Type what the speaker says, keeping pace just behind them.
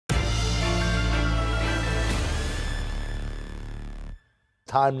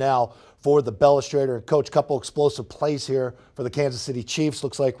time now for the Belestrator. And Coach, couple explosive plays here for the Kansas City Chiefs.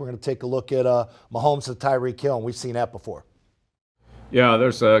 Looks like we're going to take a look at Mahomes and Tyreek Hill, and we've seen that before. Yeah,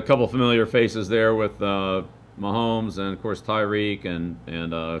 there's a couple familiar faces there with Mahomes and of course Tyreek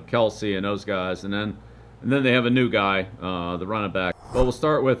and Kelsey and those guys, and then they have a new guy, the running back. But we'll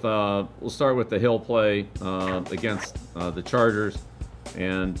start with the Hill play against the Chargers,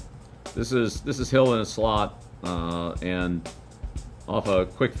 and this is Hill in a slot, and off a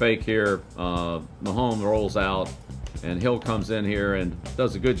quick fake here, Mahomes rolls out, and Hill comes in here and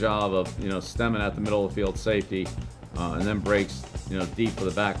does a good job of stemming at the middle of the field safety, and then breaks deep for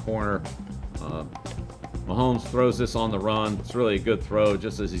the back corner. Mahomes throws this on the run. It's really a good throw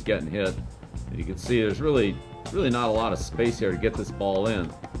just as he's getting hit. And you can see there's really not a lot of space here to get this ball in.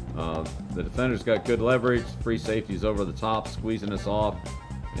 The defender's got good leverage. Free safety's over the top, squeezing this off,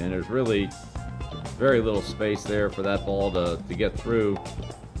 and there's really very little space there for that ball to get through.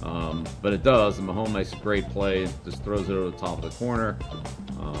 But it does, and Mahomes makes a great play. Just throws it over the top of the corner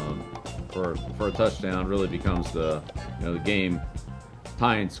for a touchdown. Really becomes the game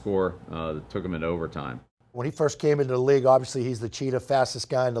tying score that took him into overtime. When he first came into the league, obviously he's the cheetah, fastest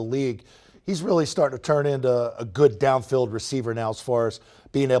guy in the league. He's really starting to turn into a good downfield receiver now as far as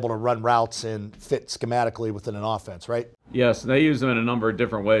being able to run routes and fit schematically within an offense, right? Yes, they use him in a number of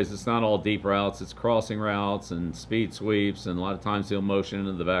different ways. It's not all deep routes. It's crossing routes and speed sweeps, and a lot of times he'll motion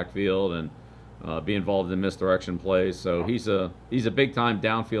into the backfield and be involved in misdirection plays. So he's a big-time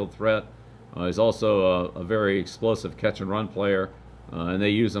downfield threat. He's also a very explosive catch-and-run player, and they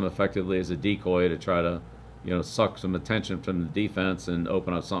use him effectively as a decoy to try to suck some attention from the defense and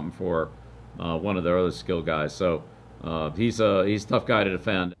open up something for one of their other skill guys. So he's a tough guy to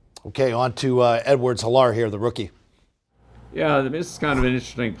defend. Okay, on to Edwards-Helaire here, the rookie. Yeah, I mean, this is kind of an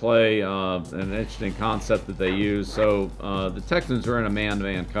interesting play, an interesting concept that they use. So the Texans are in a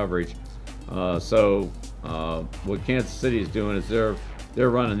man-to-man coverage. So what Kansas City is doing is they're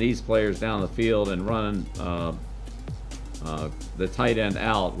running these players down the field and running the tight end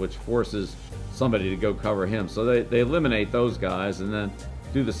out, which forces somebody to go cover him. So they eliminate those guys and then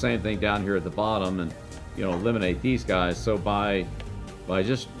do the same thing down here at the bottom and eliminate these guys. So by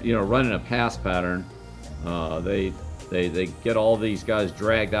just running a pass pattern, they get all these guys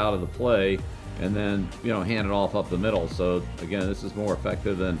dragged out of the play and then hand it off up the middle. So again, this is more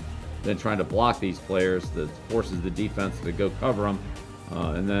effective than trying to block these players. That forces the defense to go cover them,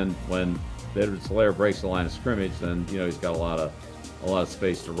 and then when Edwards-Helaire breaks the line of scrimmage, then he's got a lot of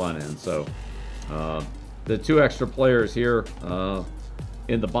space to run in. So the two extra players here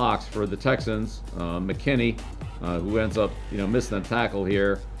in the box for the Texans, McKinney, who ends up missing a tackle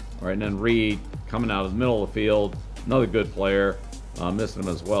here, all right, and then Reed coming out of the middle of the field, another good player, missing him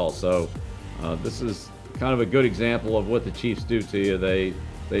as well. So this is kind of a good example of what the Chiefs do to you.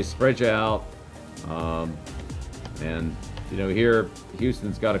 They spread you out, and here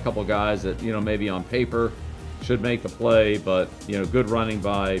Houston's got a couple guys that maybe on paper should make the play, but good running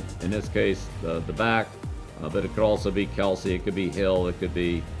by, in this case, the back. But it could also be Kelsey, it could be Hill, it could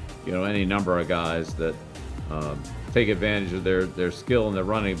be any number of guys that take advantage of their skill and their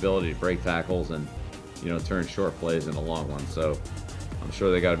running ability to break tackles and turn short plays into long ones. So I'm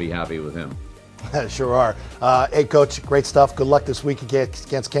sure they got to be happy with him. Sure are. Hey, Coach, great stuff. Good luck this week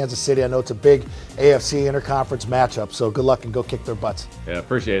against Kansas City. I know it's a big AFC interconference matchup, so good luck and go kick their butts. Yeah,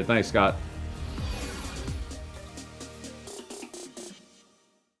 appreciate it. Thanks, Scott.